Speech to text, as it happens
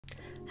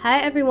Hi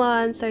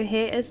everyone, so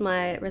here is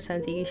my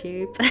return to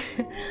YouTube.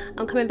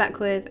 I'm coming back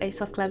with a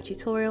soft glam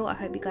tutorial. I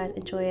hope you guys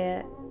enjoy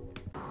it.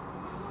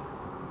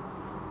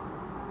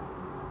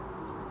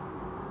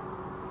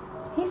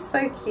 He's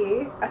so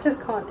cute, I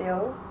just can't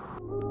deal.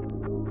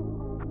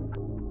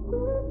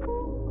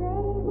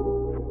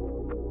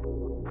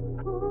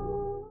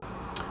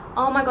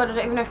 Oh my god, I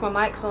don't even know if my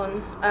mic's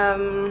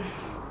on.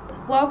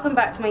 Welcome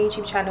back to my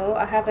YouTube channel.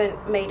 I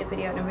haven't made a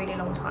video in a really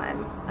long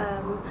time.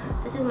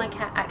 This is my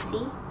cat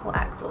Axie, or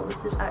Axel, this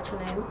is his actual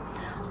name.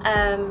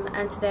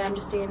 And today I'm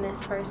just doing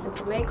this very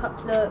simple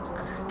makeup look.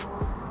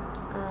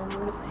 I'm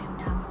gonna put him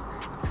down.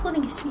 He's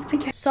falling asleep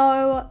again.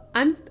 So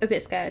I'm a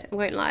bit scared, I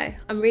won't lie.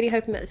 I'm really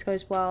hoping that this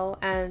goes well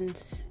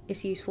and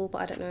it's useful,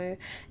 but I don't know.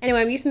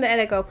 Anyway, I'm using the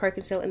LA Girl Pro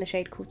Conceal in the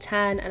shade called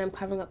Tan, and I'm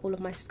covering up all of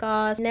my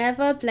scars.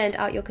 Never blend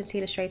out your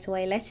concealer straight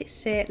away. Let it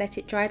sit, let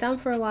it dry down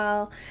for a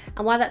while.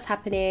 And while that's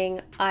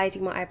happening, I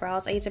do my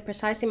eyebrows. I use a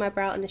Precisely My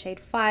Brow in the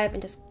shade 5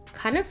 and just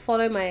kind of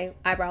follow my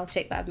eyebrow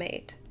shape that I've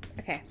made.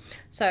 Okay,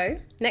 so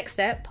next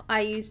step,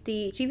 I use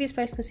the Juvia's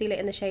Place concealer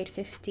in the shade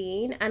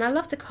 15, and I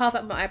love to carve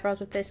up my eyebrows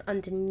with this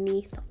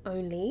underneath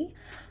only.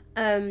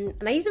 And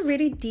I use a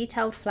really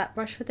detailed flat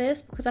brush for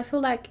this because I feel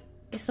like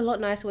it's a lot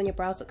nicer when your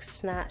brows look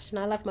snatched, and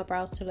I love my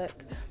brows to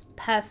look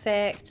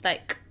perfect.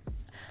 Like,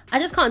 I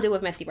just can't deal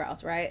with messy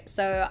brows, right?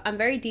 So I'm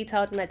very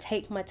detailed and I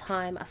take my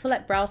time. I feel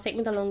like brows take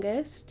me the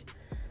longest.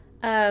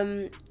 How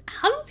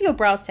long do your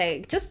brows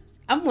take?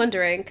 I'm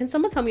wondering, can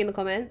someone tell me in the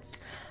comments?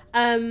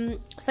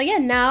 So yeah,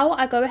 now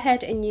I go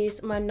ahead and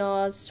use my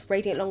NARS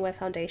Radiant Longwear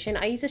Foundation.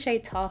 I use the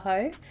shade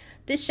Tahoe.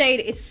 This shade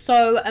is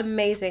so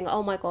amazing.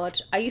 Oh my god,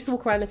 I used to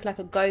walk around looking like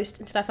a ghost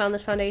until I found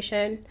this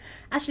foundation.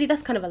 Actually,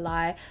 that's kind of a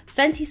lie.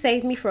 Fenty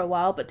saved me for a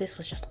while, but this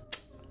was just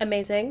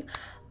amazing.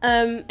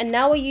 And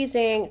now we're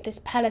using this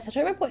palette. I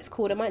don't remember what it's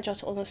called. I might jot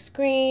it on the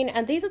screen.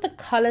 And these are the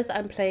colors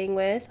I'm playing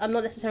with. I'm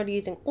not necessarily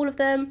using all of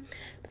them,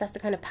 but that's the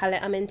kind of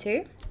palette I'm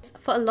into.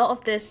 For a lot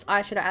of this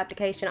eyeshadow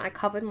application, I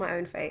covered my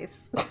own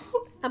face.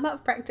 I'm out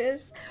of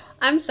practice.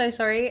 I'm so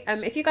sorry.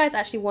 If you guys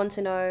actually want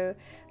to know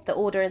the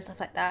order and stuff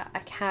like that, I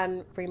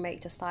can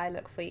remake just eye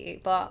look for you.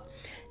 But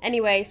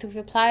anyway, so we've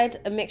applied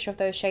a mixture of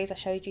those shades I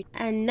showed you,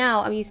 and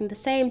now I'm using the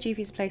same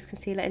Juvia's Place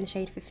concealer in the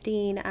shade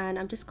 15, and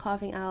I'm just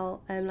carving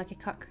out like a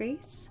cut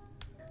crease.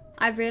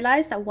 I've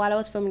realised that while I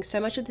was filming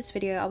so much of this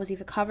video, I was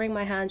either covering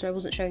my hands or I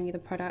wasn't showing you the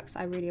products.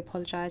 I really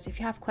apologise. If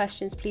you have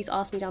questions, please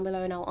ask me down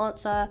below and I'll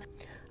answer.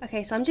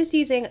 Okay, so I'm just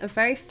using a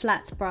very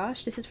flat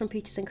brush. This is from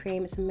Peaches and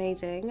Cream. It's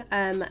amazing.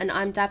 And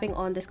I'm dabbing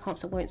on this Can't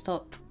Stop Won't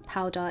Stop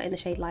powder in the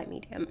shade light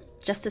medium,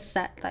 just to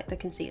set like the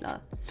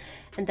concealer.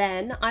 And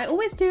then I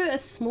always do a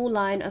small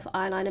line of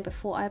eyeliner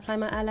before I apply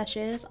my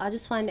eyelashes. I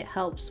just find it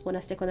helps when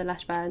I stick on the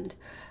lash band.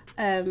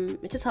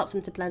 It just helps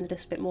them to blend a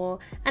little bit more.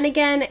 And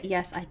again,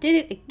 yes, I did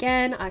it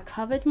again. I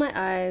covered my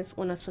eyes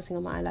when I was putting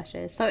on my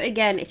eyelashes. So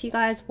again, if you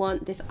guys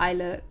want this eye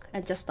look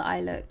and just the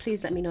eye look,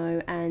 please let me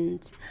know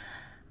and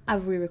I'll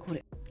re-record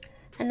it.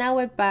 And now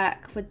we're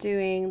back, we're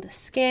doing the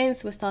skin,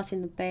 so we're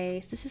starting the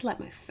base. This is like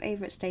my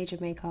favorite stage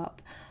of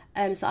makeup.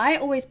 So I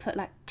always put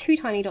like 2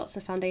 tiny dots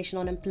of foundation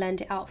on and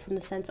blend it out from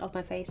the center of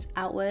my face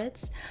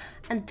outwards.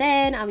 And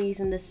then I'm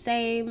using the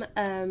same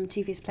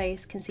Juvia's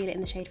Place concealer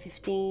in the shade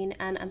 15,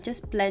 and I'm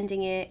just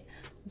blending it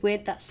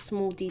with that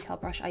small detail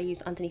brush I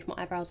use underneath my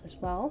eyebrows as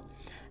well.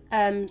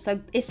 So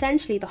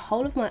essentially the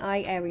whole of my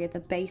eye area, the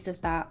base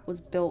of that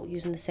was built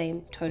using the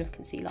same tone of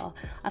concealer.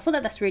 I feel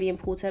like that's really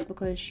important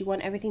because you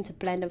want everything to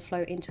blend and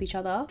flow into each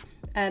other.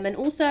 And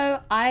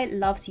also I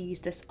love to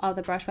use this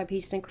other brush by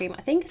Peaches and Cream.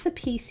 I think it's a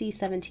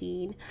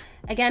PC17.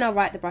 Again, I'll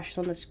write the brushes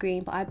on the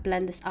screen, but I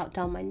blend this out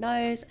down my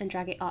nose and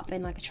drag it up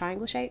in like a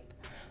triangle shape.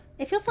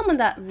 If you're someone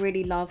that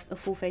really loves a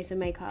full face of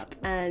makeup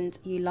and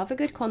you love a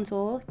good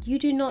contour, you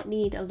do not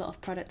need a lot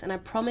of product. And I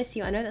promise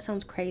you, I know that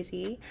sounds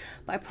crazy,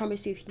 but I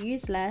promise you if you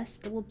use less,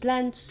 it will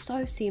blend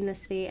so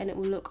seamlessly and it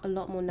will look a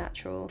lot more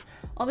natural.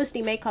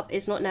 Obviously, makeup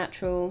is not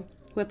natural.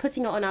 We're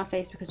putting it on our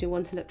face because we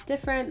want to look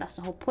different. That's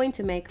the whole point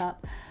of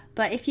makeup.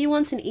 But if you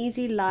want an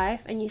easy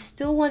life and you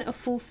still want a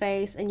full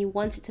face and you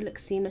want it to look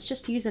seamless,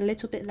 just use a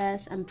little bit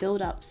less and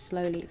build up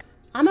slowly.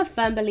 I'm a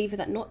firm believer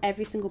that not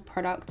every single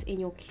product in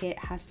your kit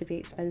has to be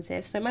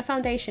expensive. So my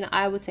foundation,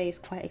 I would say, is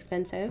quite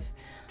expensive.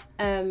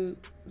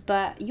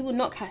 But you will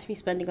not catch me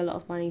spending a lot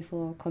of money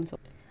for contour.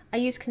 I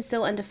use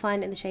Conceal and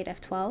Define in the shade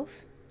F12.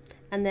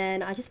 And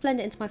then I just blend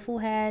it into my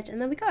forehead. And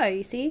there we go,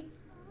 you see?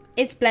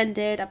 It's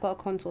blended, I've got a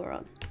contour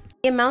on.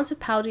 The amount of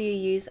powder you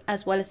use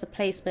as well as the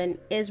placement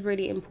is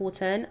really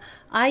important.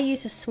 I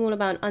use a small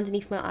amount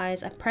underneath my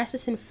eyes. I press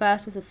this in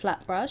first with a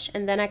flat brush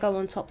and then I go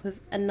on top with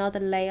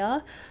another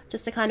layer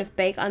just to kind of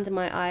bake under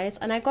my eyes.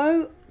 And I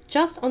go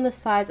just on the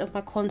sides of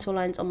my contour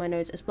lines on my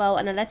nose as well,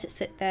 and I let it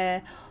sit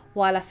there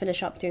while I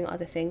finish up doing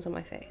other things on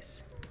my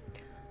face.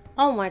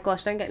 Oh my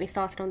gosh, don't get me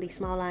started on these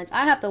smile lines.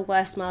 I have the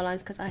worst smile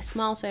lines because I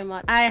smile so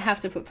much. I have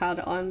to put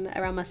powder on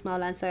around my smile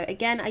line. So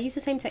again, I use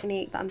the same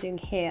technique that I'm doing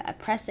here. I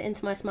press it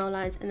into my smile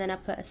lines and then I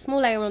put a small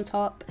layer on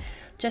top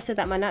just so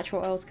that my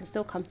natural oils can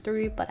still come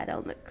through but I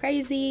don't look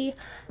crazy.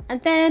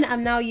 And then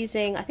I'm now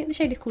using, I think the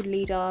shade is called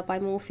Leader by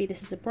Morphe.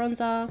 This is a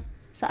bronzer.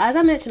 So as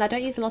I mentioned, I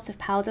don't use a lot of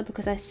powder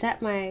because I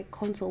set my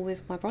contour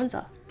with my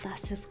bronzer.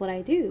 That's just what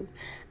I do.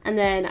 And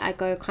then I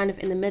go kind of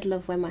in the middle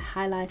of where my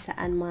highlighter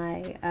and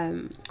my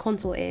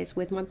contour is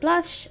with my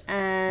blush,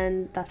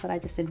 and that's what I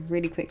just did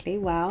really quickly.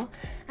 Wow.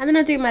 And then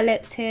I do my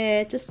lips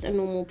here, just a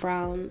normal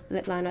brown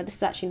lip liner. This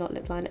is actually not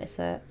lip liner, it's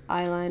a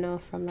eyeliner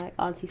from like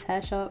Auntie's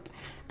hair shop.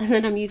 And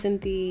then I'm using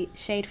the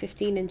shade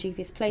 15 in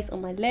Juvia's Place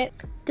on my lip.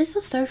 This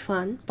was so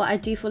fun, but I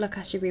do feel like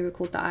I should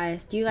re-record the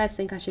eyes. Do you guys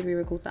think I should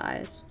re-record the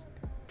eyes?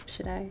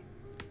 Should I?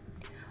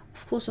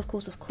 Of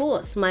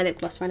course, my lip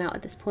gloss ran out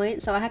at this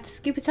point, so I had to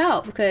scoop it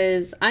out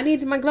because I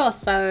needed my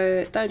gloss.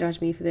 So don't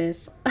judge me for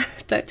this.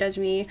 Don't judge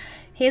me.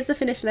 Here's the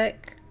finished look.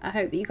 I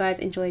hope that you guys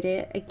enjoyed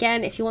it.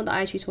 Again, if you want the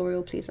eye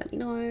tutorial, please let me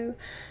know.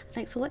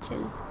 Thanks for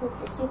watching.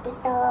 It's a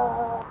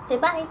superstar. Say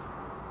bye.